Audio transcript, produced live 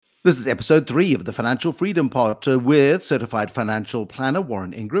This is episode 3 of the Financial Freedom Pod with certified financial planner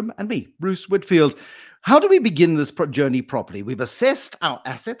Warren Ingram and me, Bruce Whitfield. How do we begin this journey properly? We've assessed our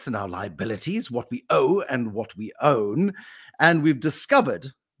assets and our liabilities, what we owe and what we own, and we've discovered,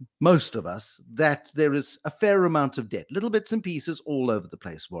 most of us, that there is a fair amount of debt, little bits and pieces all over the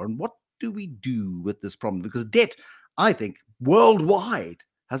place, Warren. What do we do with this problem? Because debt, I think, worldwide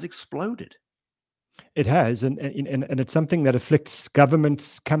has exploded. It has, and it's something that afflicts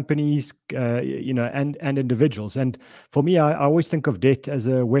governments, companies, and individuals. And for me, I always think of debt as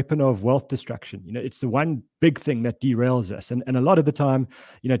a weapon of wealth destruction. It's the one big thing that derails us. And a lot of the time,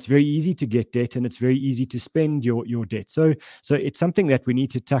 it's very easy to get debt, and it's very easy to spend your debt. So it's something that we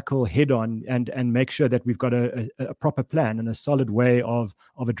need to tackle head on and make sure that we've got a proper plan and a solid way of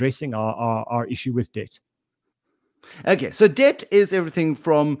addressing our issue with debt. Okay, so debt is everything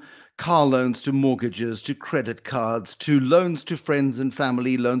from car loans to mortgages to credit cards to loans to friends and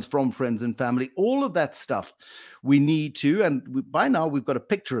family, loans from friends and family, all of that stuff we need to, and by now we've got a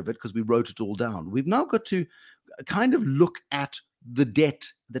picture of it because we wrote it all down. We've now got to kind of look at the debt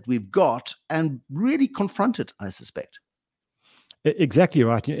that we've got and really confront it, I suspect. Exactly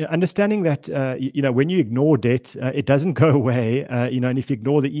right. Understanding that, when you ignore debt, it doesn't go away. And if you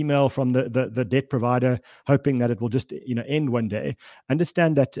ignore the email from the debt provider, hoping that it will just, end one day,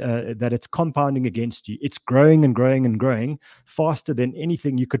 understand that it's compounding against you. It's growing and growing and growing faster than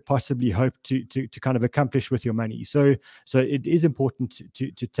anything you could possibly hope to kind of accomplish with your money. So it is important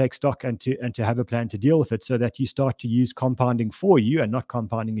to take stock and to have a plan to deal with it, so that you start to use compounding for you and not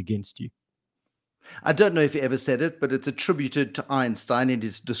compounding against you. I don't know if he ever said it, but it's attributed to Einstein, and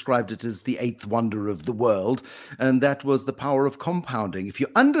he's described it as the eighth wonder of the world. And that was the power of compounding. If you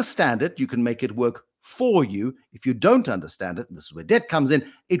understand it, you can make it work for you. If you don't understand it, and this is where debt comes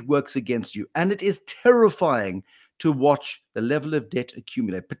in, it works against you. And it is terrifying to watch the level of debt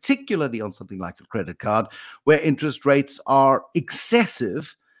accumulate, particularly on something like a credit card, where interest rates are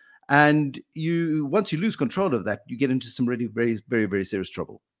excessive. And once you lose control of that, you get into some really very, very, very serious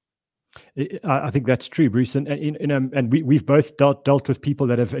trouble. I think that's true, Bruce, and we've both dealt with people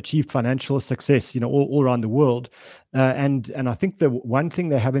that have achieved financial success, all around the world, and I think the one thing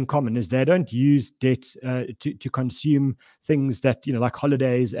they have in common is they don't use debt to consume things that like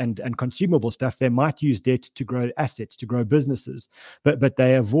holidays and consumable stuff. They might use debt to grow assets, to grow businesses, but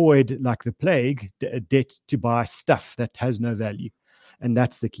they avoid, like the plague, debt to buy stuff that has no value, and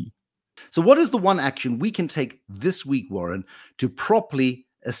that's the key. So, what is the one action we can take this week, Warren, to properly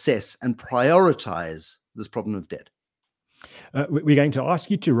assess and prioritize this problem of debt? We're going to ask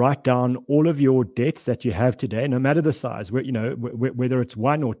you to write down all of your debts that you have today, no matter the size, whether it's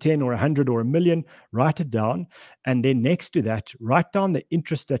 1 or 10 or 100 or 1 million, write it down. And then next to that, write down the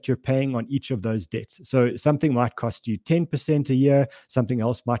interest that you're paying on each of those debts. So something might cost you 10% a year, something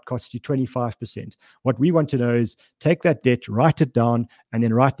else might cost you 25%. What we want to know is take that debt, write it down, and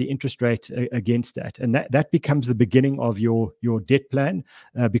then write the interest rate against that. And that becomes the beginning of your debt plan,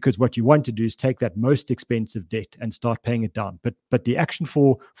 because what you want to do is take that most expensive debt and start paying it down. But the action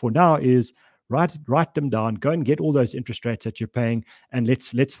for now is write them down, go and get all those interest rates that you're paying, and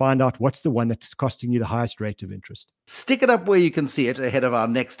let's find out what's the one that's costing you the highest rate of interest. Stick it up where you can see it ahead of our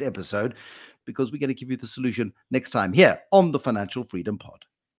next episode, because we're going to give you the solution next time here on the Financial Freedom Pod.